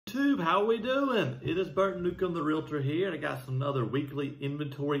YouTube, how are we doing? It is Burton Newcomb, the Realtor here, and I got another weekly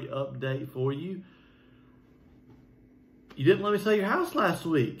inventory update for you. You didn't let me sell your house last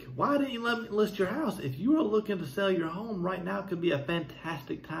week. Why didn't you let me list your house? If you are looking to sell your home right now, could be a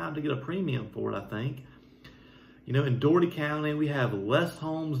fantastic time to get a premium for it, I think. You know, in Dougherty County, we have less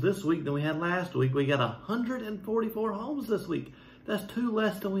homes this week than we had last week. We got 144 homes this week. That's 2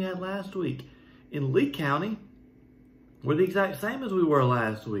 less than we had last week. In Lee County, we're the exact same as we were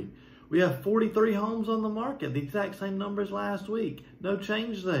last week. We have 43 homes on the market, the exact same numbers last week. No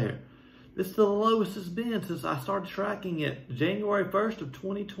change there. This is the lowest it's been since I started tracking it. January 1st of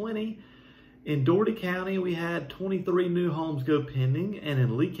 2020, in Dougherty County, we had 23 new homes go pending. And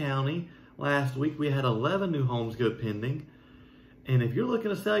in Lee County, last week, we had 11 new homes go pending. And if you're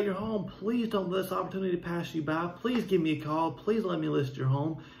looking to sell your home, please don't let this opportunity pass you by. Please give me a call. Please let me list your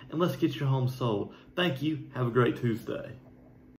home, and let's get your home sold. Thank you. Have a great Tuesday.